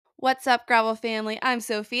What's up, Gravel family? I'm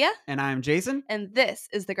Sophia. And I'm Jason. And this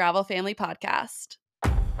is the Gravel Family Podcast.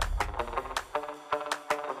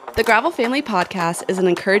 The Gravel Family Podcast is an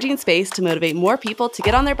encouraging space to motivate more people to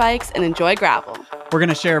get on their bikes and enjoy gravel. We're going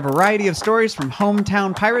to share a variety of stories from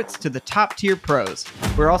hometown pirates to the top tier pros.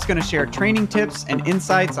 We're also going to share training tips and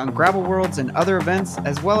insights on gravel worlds and other events,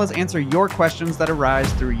 as well as answer your questions that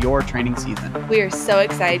arise through your training season. We are so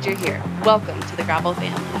excited you're here. Welcome to the Gravel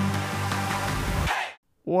Family.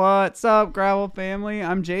 What's up, Gravel family?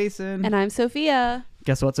 I'm Jason. And I'm Sophia.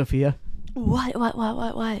 Guess what, Sophia? What?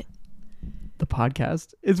 The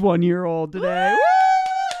podcast is 1 year old today.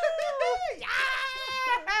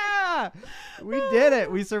 Yeah! We did it.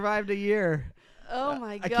 We survived a year. Oh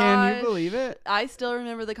my gosh. Can you believe it? I still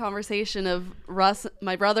remember the conversation of Russ,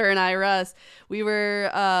 my brother and I, Russ. We were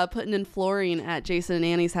putting in flooring at Jason and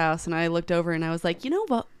Annie's house, and I looked over and I was like, you know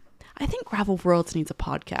what? I think Gravel Worlds needs a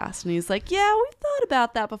podcast. And he's like, yeah, we've thought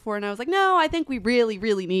about that before. And I was like, no, I think we really,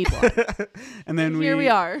 really need one. And then here we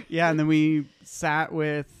are. Yeah, and then we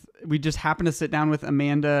just happened to sit down with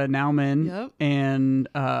Amanda Nauman. Yep. And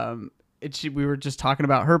we were just talking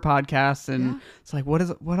about her podcast, and it's like,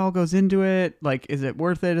 what all goes into it? Like, is it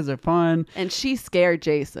worth it? Is it fun? And she scared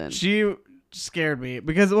Jason. She scared me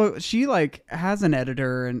because she like has an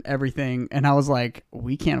editor and everything, and I was like,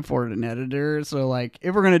 we can't afford an editor, so like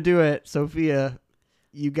if we're gonna do it, Sophia,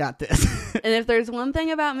 you got this. And if there's one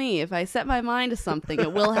thing about me, if I set my mind to something,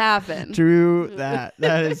 it will happen. True that.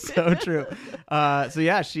 That is so true. So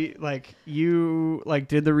yeah, you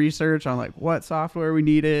did the research on like what software we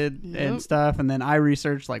needed and stuff, and then I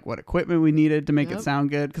researched like what equipment we needed to make it sound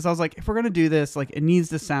good, because I was like, if we're gonna do this, like it needs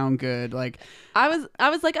to sound good. Like I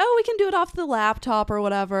was like, oh, we can do it off the laptop or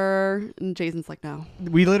whatever, and Jason's like, no.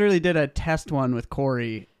 We literally did a test one with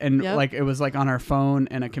Corey, and like it was like on our phone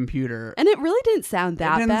and a computer, and it really didn't sound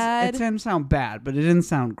that bad. It didn't sound bad, but it didn't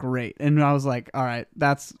sound great. And I was like, all right,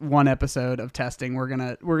 that's one episode of testing. We're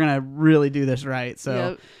gonna really do this right.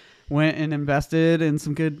 So went and invested in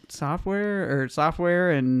some good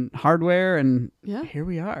software and hardware, and here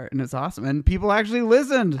we are, and it's awesome. And people actually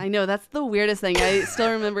listened. I know, that's the weirdest thing. I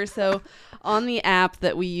still remember. So on the app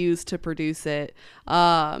that we use to produce it,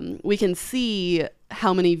 we can see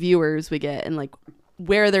how many viewers we get and like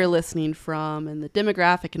where they're listening from and the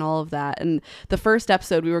demographic and all of that. And the first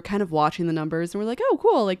episode, we were kind of watching the numbers, and we're like, oh,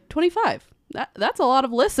 cool, like 25. That's a lot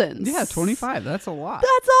of listens. Yeah, 25. That's a lot.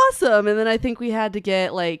 That's awesome. And then I think we had to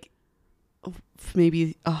get like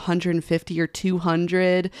maybe 150 or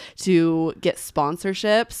 200 to get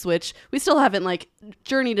sponsorships, which we still haven't like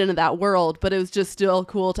journeyed into that world, but it was just still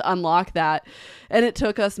cool to unlock that. And it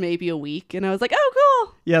took us maybe a week, and I was like, oh,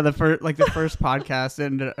 cool. Yeah, the first podcast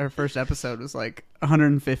and our first episode was like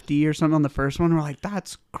 150 or something on the first one. We're like,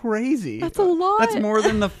 that's crazy. That's a lot. That's more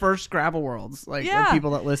than the first Gravel Worlds, like of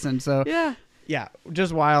people that listened. So yeah,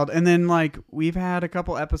 just wild. And then like we've had a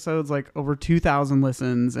couple episodes like over 2,000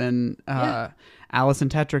 listens, and Allison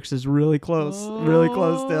Tetrix is really close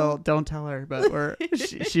still. Don't tell her, but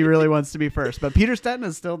she really wants to be first. But Peter Stetton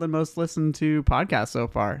is still the most listened to podcast so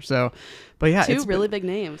far. So, but yeah, two really big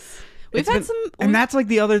names. We've had some, and that's like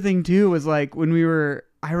the other thing too, was like when we were,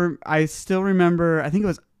 I still remember, I think it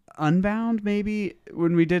was Unbound maybe,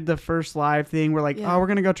 when we did the first live thing. We're like, oh, we're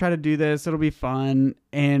gonna go try to do this, it'll be fun.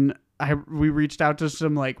 And we reached out to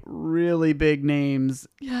some like really big names,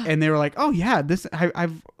 and they were like, oh yeah, this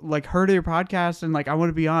I've like heard of your podcast, and like I want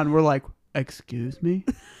to be on. We're like, excuse me,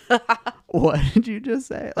 what did you just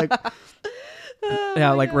say? Like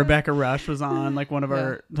like Rebecca Rush was on like one of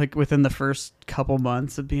our, like within the first couple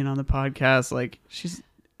months of being on the podcast. Like she's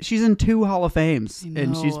in 2 Hall of Fames,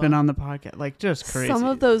 and she's been on the podcast. Like just crazy. Some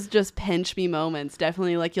of those just pinch me moments,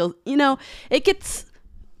 definitely. Like it gets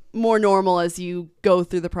more normal as you go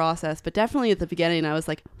through the process, but definitely at the beginning I was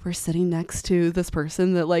like, we're sitting next to this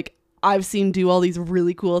person that like I've seen do all these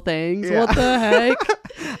really cool things. What the heck?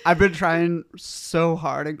 I've been trying so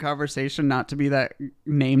hard in conversation not to be that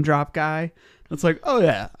name drop guy. It's like, oh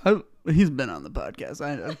yeah, he's been on the podcast,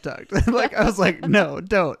 I've talked. Like I was like, no,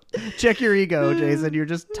 don't check your ego, Jason. You're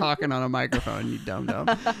just talking on a microphone, you dumb.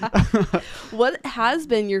 What has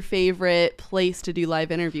been your favorite place to do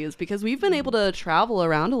live interviews? Because we've been able to travel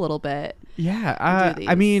around a little bit. Yeah,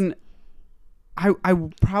 I mean, I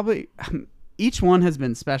probably each one has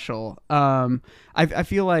been special. I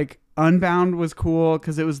feel like Unbound was cool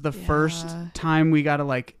because it was the first time we got to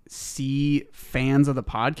like see fans of the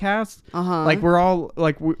podcast. Like we're all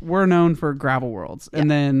like we're known for Gravel Worlds, and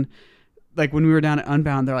then like when we were down at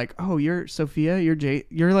Unbound, they're like, "Oh, you're Sophia,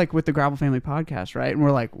 you're like with the Gravel Family podcast, right?" And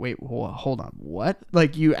we're like, "Wait, hold on, what?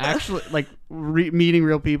 Like you actually like meeting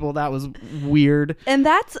real people? That was weird." And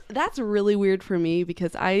that's really weird for me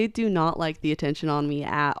because I do not like the attention on me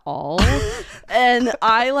at all, and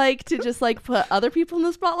I like to just like put other people in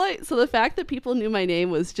the spotlight. So the fact that people knew my name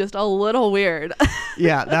was just a little weird.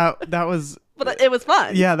 Yeah, that was. But it was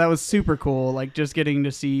fun. Yeah, that was super cool. Like just getting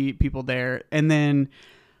to see people there, and then.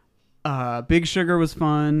 Big Sugar was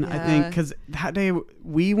fun, I think, because that day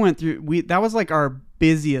we went through. That was like our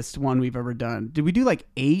busiest one we've ever done. Did we do like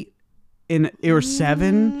 8 or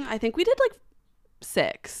 7? I think we did like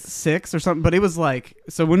 6 or something. But it was like,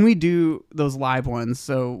 so when we do those live ones,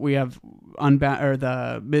 so we have Unbound or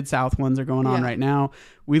the Mid-South ones are going on right now.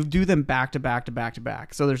 We do them back to back to back to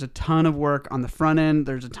back. So there's a ton of work on the front end.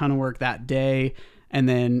 There's a ton of work that day, and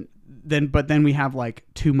then we have like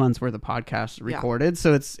 2 months worth of podcasts recorded.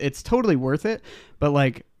 So it's totally worth it. But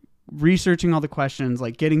like researching all the questions,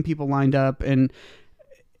 like getting people lined up. And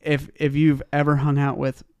if you've ever hung out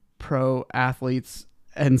with pro athletes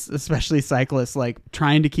and especially cyclists, like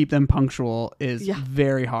trying to keep them punctual is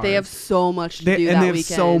very hard. They have so much to do that weekend. And they have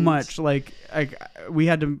so much like we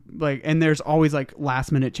had to like, and there's always like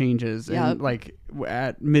last minute changes. And like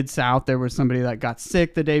at Mid-South, there was somebody that got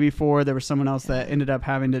sick the day before. There was someone else that ended up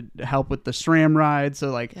having to help with the SRAM ride.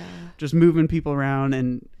 So like just moving people around.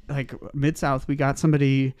 And like Mid-South, we got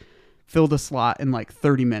somebody filled a slot in like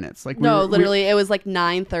 30 minutes. Like literally it was like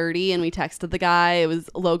 9:30 and we texted the guy. It was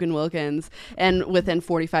Logan Wilkins, and within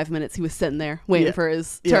 45 minutes he was sitting there waiting for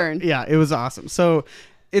his turn. Yeah, it was awesome. So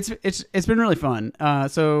it's been really fun.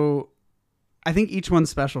 So I think each one's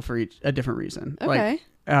special for a different reason. Okay.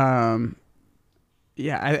 Like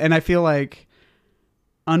and I feel like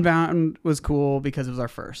Unbound was cool because it was our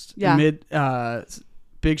first.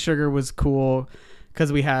 Big Sugar was cool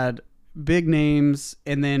because we had big names,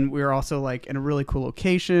 and then we were also like in a really cool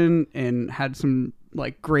location and had some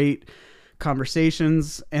like great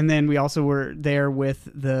conversations. And then we also were there with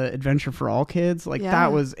the Adventure for All kids, like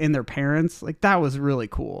that was, and their parents, like that was really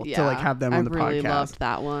cool to like have them on the podcast. I really loved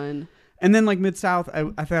that one. And then like Mid-South,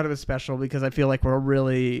 I thought it was special because I feel like we're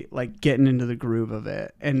really like getting into the groove of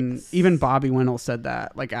it. And even Bobby Wendell said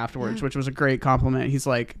that like afterwards, which was a great compliment. He's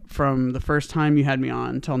like, from the first time you had me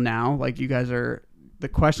on till now, like you guys are, the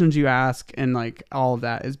questions you ask and like all of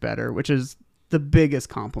that is better, which is the biggest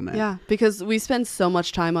compliment. Yeah, because we spend so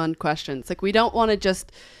much time on questions. Like we don't want to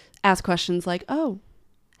just ask questions like, oh,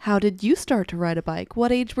 how did you start to ride a bike?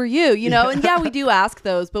 What age were you? You know, and we do ask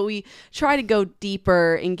those, but we try to go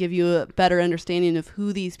deeper and give you a better understanding of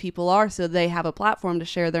who these people are so they have a platform to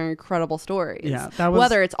share their incredible stories. Yeah,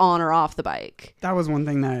 whether it's on or off the bike. That was one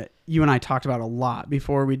thing that you and I talked about a lot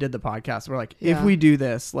before we did the podcast. We're like, if we do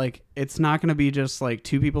this, like, it's not going to be just like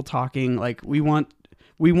 2 people talking. Like we want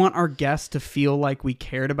our guests to feel like we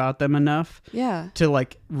cared about them enough to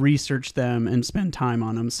like research them and spend time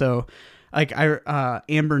on them. So like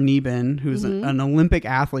Amber Neben, who's an Olympic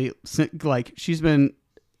athlete, like she's been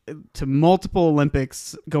to multiple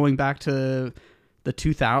Olympics going back to the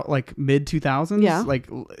 2000, like mid 2000s. Yeah. Like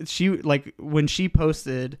she, like when she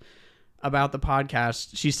posted about the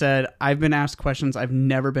podcast, she said, I've been asked questions I've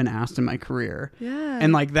never been asked in my career. Yeah.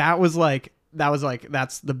 And like, that's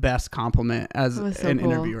the best compliment as an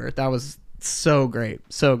interviewer. That was so great.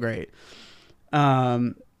 So great.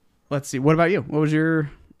 Let's see. What about you? What was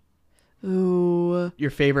your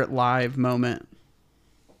favorite live moment?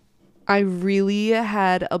 I really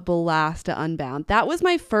had a blast at Unbound. That was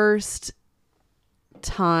my first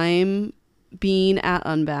time being at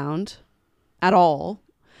Unbound at all.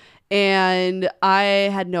 And I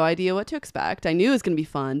had no idea what to expect. I knew it was going to be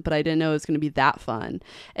fun, but I didn't know it was going to be that fun.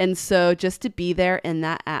 And so just to be there in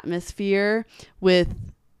that atmosphere with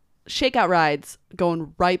shakeout rides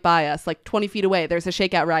going right by us, like 20 feet away, there's a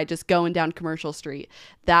shakeout ride just going down Commercial Street.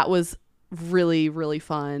 That was really, really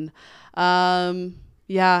fun. And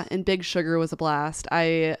Big Sugar was a blast.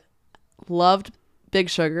 I loved Big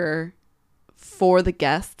Sugar for the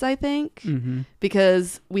guests, I think,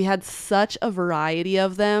 because we had such a variety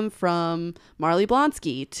of them, from Marley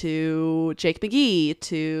Blonsky to Jake McGee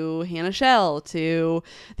to Hannah Shell to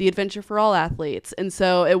the Adventure for All athletes. And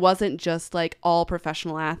so it wasn't just like all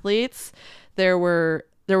professional athletes. There was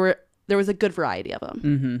a good variety of them.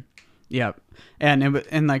 Mm-hmm. Yep.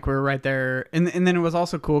 And like we were right there, and then it was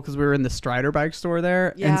also cool because we were in the Strider bike store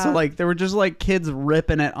there, and so like there were just like kids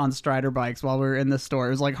ripping it on Strider bikes while we were in the store. It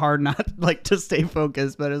was like hard not like to stay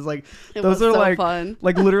focused, but it was like those are so like fun.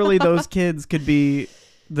 Like literally those kids could be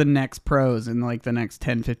the next pros in like the next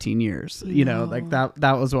 10, 15 years. You know, like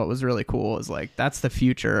that was what was really cool, is like that's the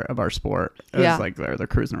future of our sport. It was like they're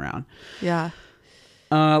cruising around. Yeah.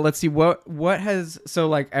 Let's see what has, so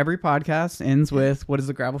like every podcast ends with, what does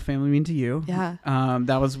the Gravel family mean to you? Yeah.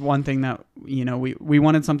 That was one thing that, you know, we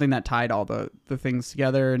wanted something that tied all the things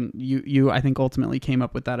together, and you I think ultimately came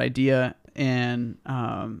up with that idea. And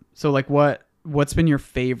so like what's been your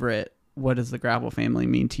favorite, what does the Gravel family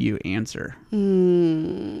mean to you answer?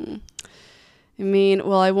 I mean,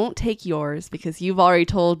 well, I won't take yours because you've already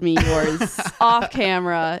told me yours off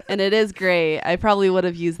camera, and it is great. I probably would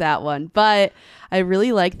have used that one, but I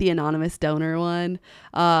really like the anonymous donor one.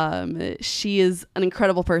 She is an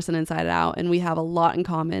incredible person inside and out, and we have a lot in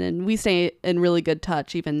common, and we stay in really good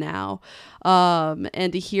touch even now.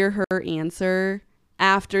 And to hear her answer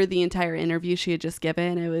after the entire interview she had just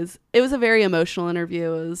given, it was a very emotional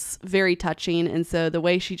interview. It was very touching, and so the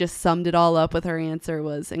way she just summed it all up with her answer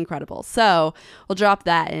was incredible. So we'll drop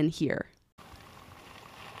that in here.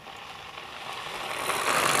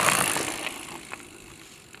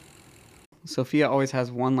 Sophia always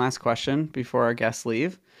has one last question before our guests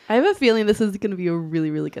leave. I have a feeling this is going to be a really,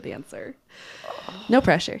 really good answer. No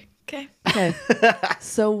pressure. Okay.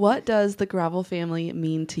 So what does the Gravel family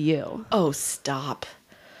mean to you? Oh, stop.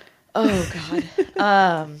 Oh, God.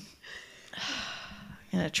 I'm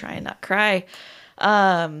going to try and not cry.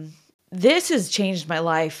 This has changed my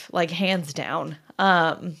life, like, hands down.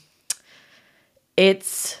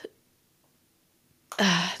 It's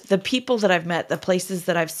the people that I've met, the places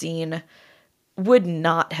that I've seen would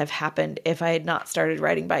not have happened if I had not started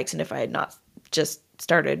riding bikes and if I had not just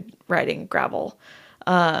started riding gravel.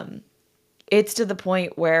 It's to the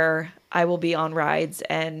point where I will be on rides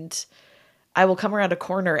and I will come around a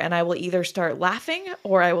corner and I will either start laughing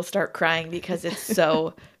or I will start crying because it's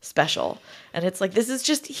so special. And it's like, this is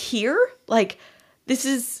just here. Like, this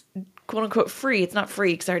is quote unquote free. It's not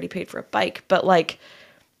free because I already paid for a bike, but like,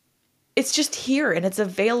 it's just here and it's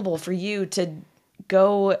available for you to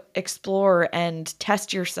go explore and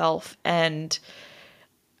test yourself. And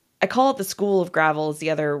I call it the school of gravel is the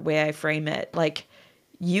other way I frame it. Like,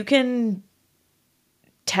 you can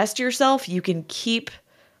test yourself, you can keep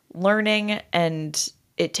learning, and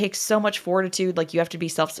it takes so much fortitude. Like, you have to be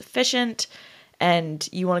self-sufficient and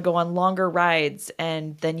you want to go on longer rides,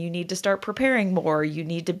 and then you need to start preparing more. You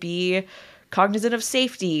need to be cognizant of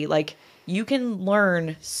safety. Like, you can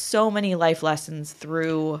learn so many life lessons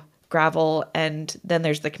through gravel. And then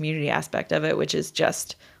there's the community aspect of it, which is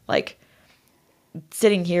just like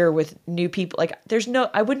sitting here with new people. Like,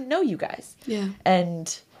 I wouldn't know you guys. Yeah.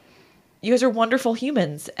 And you guys are wonderful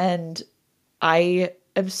humans. And I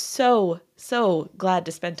am so, so glad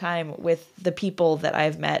to spend time with the people that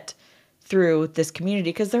I've met through this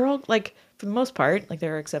community. Because they're all, like, for the most part, like,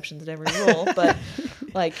 there are exceptions to every rule, but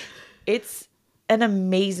like, it's an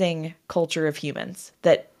amazing culture of humans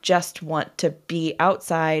that just want to be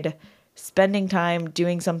outside, spending time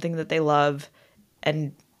doing something that they love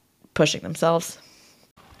and pushing themselves.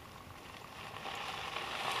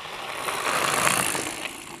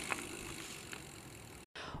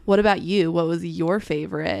 What about you? What was your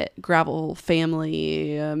favorite Gravel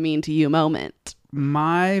family mean to you moment?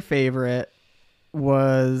 My favorite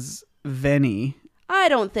was Venny. I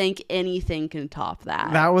don't think anything can top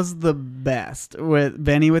that. That was the best, with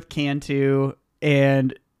Venny with Cantu,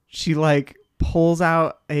 and she like pulls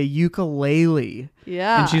out a ukulele.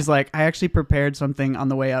 Yeah. And she's like, I actually prepared something on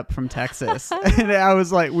the way up from Texas. And I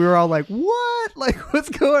was like, we were all like, what? Like, what's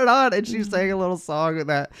going on? And she sang a little song with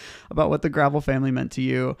that about what the Gravel family meant to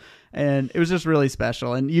you. And it was just really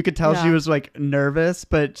special. And you could tell she was like nervous,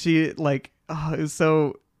 but she like, oh, it was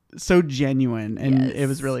so genuine, and it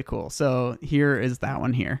was really cool. So here is that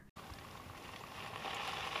one here.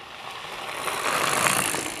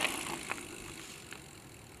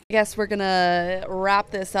 I guess we're gonna wrap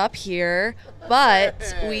this up here,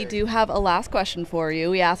 but we do have a last question for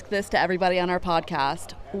you. We ask this to everybody on our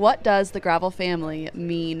podcast. What does the Gravel family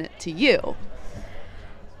mean to you?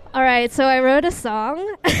 All right, so I wrote a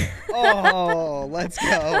song. Oh, let's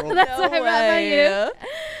go. That's what I wrote about you.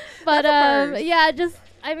 But yeah, just,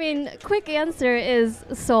 I mean, quick answer is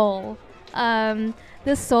soul. The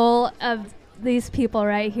soul of these people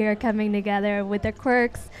right here coming together with their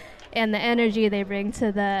quirks and the energy they bring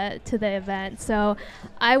to the event. So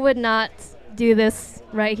I would not do this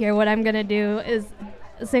right here. What I'm gonna do is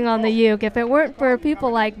sing on the uke if it weren't for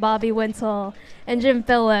people like Bobby Wintle and Jim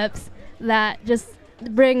Phillips that just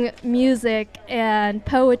bring music and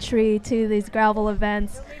poetry to these gravel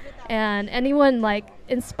events. And anyone like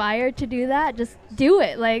inspired to do that, just do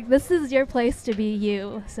it. Like, this is your place to be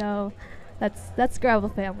you. So That's Gravel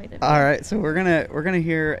Family to me. All right, so we're gonna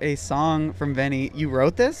hear a song from Venny. You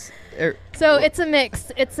wrote this? So it's a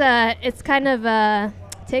mix. It's kind of a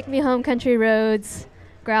Take Me Home Country Roads,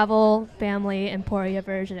 Gravel Family, Emporia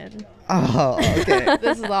version. Oh, okay.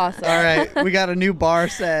 This is awesome. All right, we got a new bar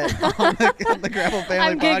set on the Gravel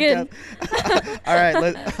Family podcast.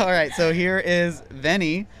 All right. So here is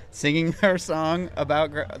Venny singing her song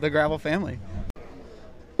about the Gravel Family.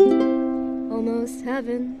 Almost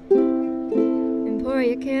heaven,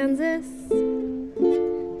 Emporia, Kansas,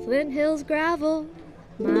 Flint Hills gravel,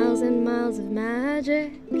 miles and miles of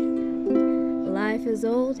magic. Life is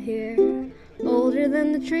old here, older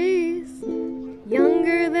than the trees,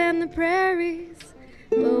 younger than the prairies,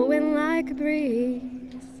 blowing like a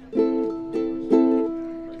breeze.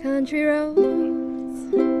 Country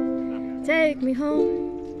roads, take me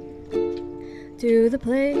home to the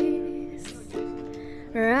place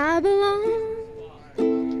where I belong.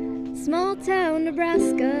 Small town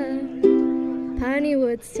Nebraska, Piney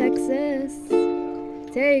Woods, Texas,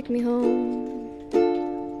 take me home.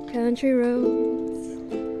 Country roads,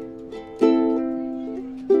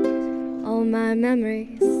 all my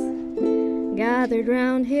memories gathered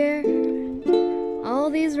round here. All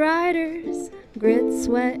these riders, grit,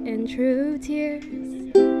 sweat, and true tears.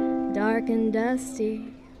 Dark and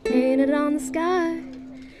dusty, painted on the sky.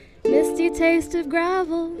 Misty taste of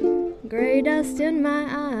gravel, gray dust in my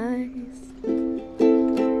eyes.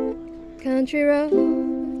 Country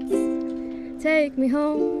roads, take me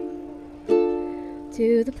home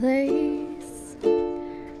to the place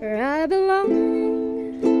where I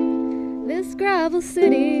belong. This gravel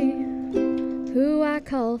city, who I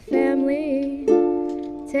call family,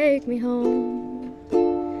 take me home.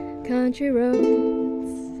 Country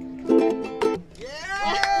roads.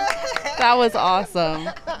 That was awesome.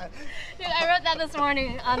 Dude, I wrote that this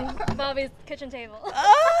morning on Bobby's kitchen table.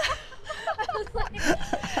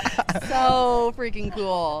 So freaking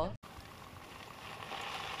cool.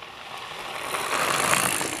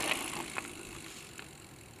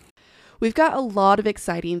 We've got a lot of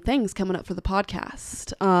exciting things coming up for the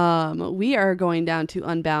podcast. We are going down to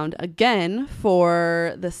Unbound again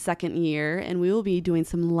for the second year, and we will be doing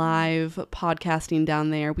some live podcasting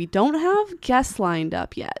down there. We don't have guests lined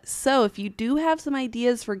up yet, so if you do have some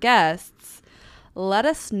ideas for guests, let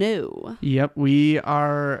us know. Yep, we'll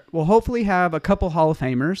hopefully have a couple Hall of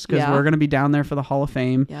Famers because we're going to be down there for the Hall of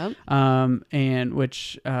Fame. Yep. And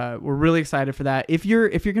which we're really excited for that. If you're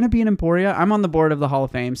going to be in Emporia, I'm on the board of the Hall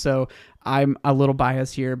of Fame, so I'm a little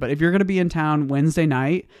biased here. But if you're going to be in town Wednesday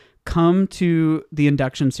night, come to the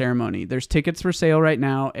induction ceremony. There's tickets for sale right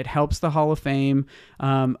now. It helps the Hall of Fame.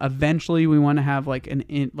 Eventually, we want to have like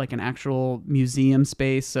an actual museum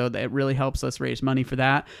space, so that it really helps us raise money for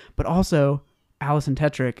that. But also, Allison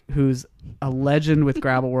Tetrick, who's a legend with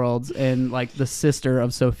Gravel Worlds and like the sister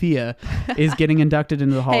of Sophia, is getting inducted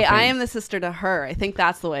into the Hall of Fame. Hey, I am the sister to her. I think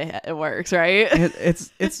that's the way it works, right?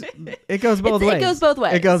 It goes both ways. It goes both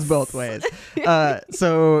ways. It goes both ways.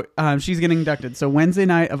 So she's getting inducted. So Wednesday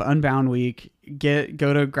night of Unbound Week, go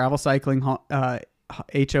to Gravel Cycling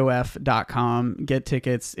HOF.com, get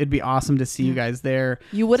tickets. It'd be awesome to see you guys there.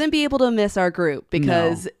 You wouldn't be able to miss our group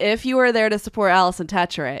because if you are there to support Allison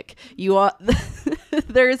Tetrick,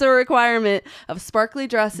 there is a requirement of sparkly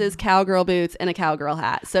dresses, cowgirl boots, and a cowgirl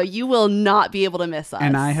hat. So you will not be able to miss us.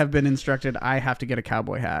 And I have been instructed I have to get a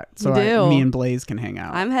cowboy hat so me and Blaze can hang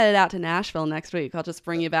out. I'm headed out to Nashville next week. I'll just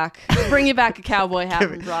bring you back a cowboy hat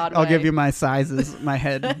from Broadway. I'll give you my sizes, my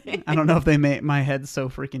head. I don't know if they make my head so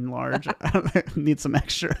freaking large. I need some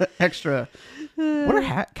extra. What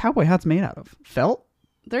are cowboy hats made out of? Felt?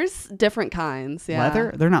 There's different kinds. Yeah.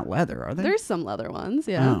 Leather? They're not leather, are they? There's some leather ones.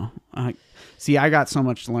 Yeah. Oh, see, I got so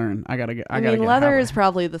much to learn. I gotta get. Leather is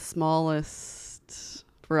probably the smallest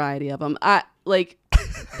variety of them.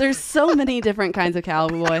 There's so many different kinds of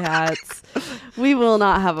cowboy hats. We will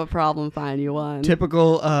not have a problem finding you one.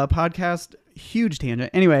 Typical podcast. Huge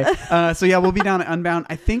tangent. Anyway, so yeah, we'll be down at Unbound.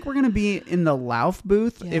 I think we're going to be in the Lauf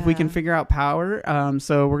booth if we can figure out power.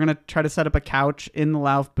 So we're going to try to set up a couch in the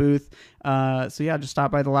Lauf booth. So yeah, just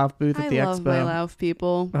stop by the Lauf booth at the expo. I love my Lauf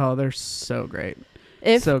people. Oh, they're so great.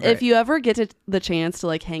 If you ever get the chance to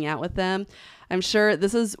like hang out with them, I'm sure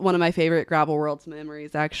this is one of my favorite Gravel Worlds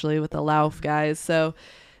memories actually with the Lauf guys. So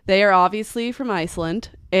they are obviously from Iceland,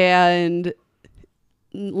 and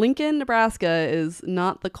Lincoln, Nebraska is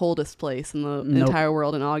not the coldest place in the entire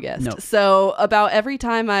world in August. Nope. So about every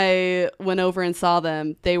time I went over and saw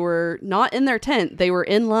them, they were not in their tent. They were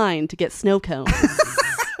in line to get snow cones.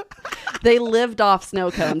 They lived off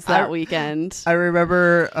snow cones that weekend. I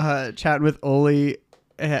remember chatting with Oli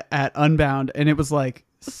at Unbound, and it was like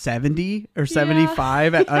 70 or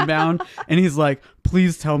 75 at Unbound, and he's like,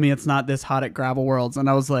 please tell me it's not this hot at Gravel Worlds. And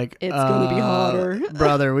I was like, it's gonna be hotter.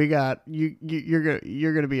 Brother, we got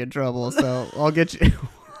you're gonna be in trouble, so I'll get you.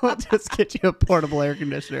 We'll just get you a portable air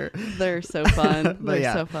conditioner. They're so fun.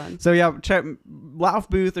 They're so fun. So yeah, check Lauf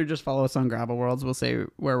booth or just follow us on Gravel Worlds. We'll say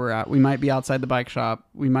where we're at. We might be outside the bike shop.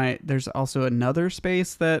 There's also another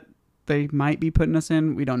space that they might be putting us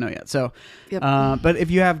in. We don't know yet. So, yep. But if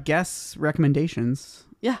you have guest recommendations,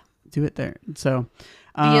 do it there. So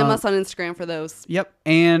DM us on Instagram for those. Yep.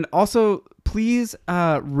 And also please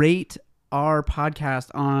rate our podcast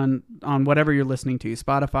on whatever you're listening to,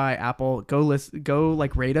 Spotify, Apple. Go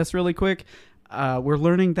like rate us really quick. We're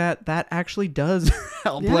learning that actually does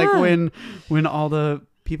help. Yeah. Like when all the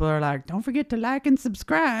people are like, don't forget to like and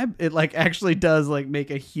subscribe, it like actually does like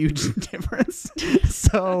make a huge difference.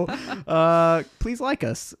 So please like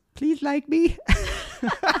us, please like me.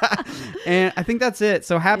 And I think that's it.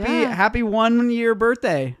 So happy 1 year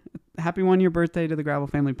birthday. Happy 1 year birthday to the Gravel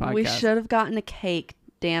Family Podcast. We should have gotten a cake,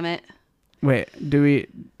 damn it. Wait, do we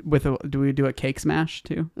do a cake smash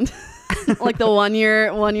too? Like the one year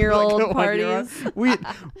old parties. We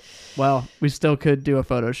still could do a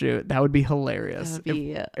photo shoot. That would be hilarious.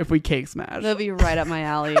 If we cake smash. That'd be right up my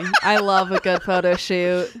alley. I love a good photo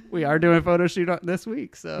shoot. We are doing a photo shoot this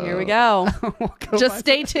week, so here we go. Just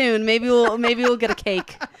stay tuned. Maybe we'll get a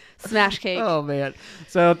cake. Smash cake. Oh man.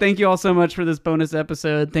 So thank you all so much for this bonus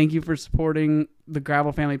episode. Thank you for supporting the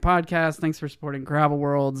Gravel Family Podcast. Thanks for supporting Gravel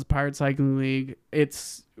Worlds, Pirate Cycling League.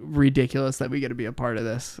 It's ridiculous that we get to be a part of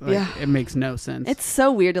this. It makes no sense. It's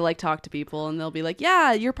so weird to like talk to people and they'll be like,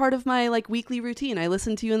 yeah, you're part of my like weekly routine. I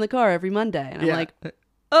listen to you in the car every Monday. And I'm like,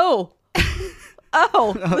 oh,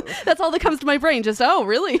 that's all that comes to my brain. Just, oh,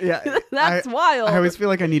 really? Yeah. That's wild. I always feel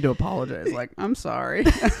like I need to apologize. Like, I'm sorry.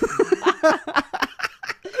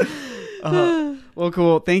 Well,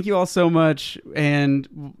 cool. Thank you all so much,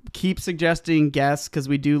 and keep suggesting guests because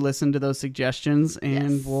we do listen to those suggestions,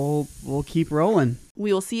 and we'll keep rolling.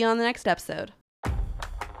 We will see you on the next episode.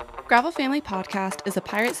 Gravel Family Podcast is a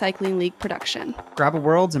Pirate Cycling League production. Gravel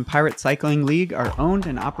Worlds and Pirate Cycling League are owned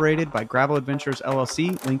and operated by Gravel Adventures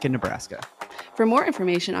LLC, Lincoln, Nebraska. For more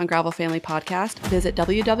information on Gravel Family Podcast, visit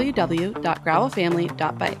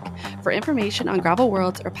www.gravelfamily.bike. For information on Gravel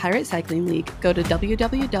Worlds or Pirate Cycling League, go to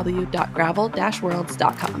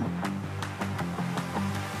www.gravel-worlds.com.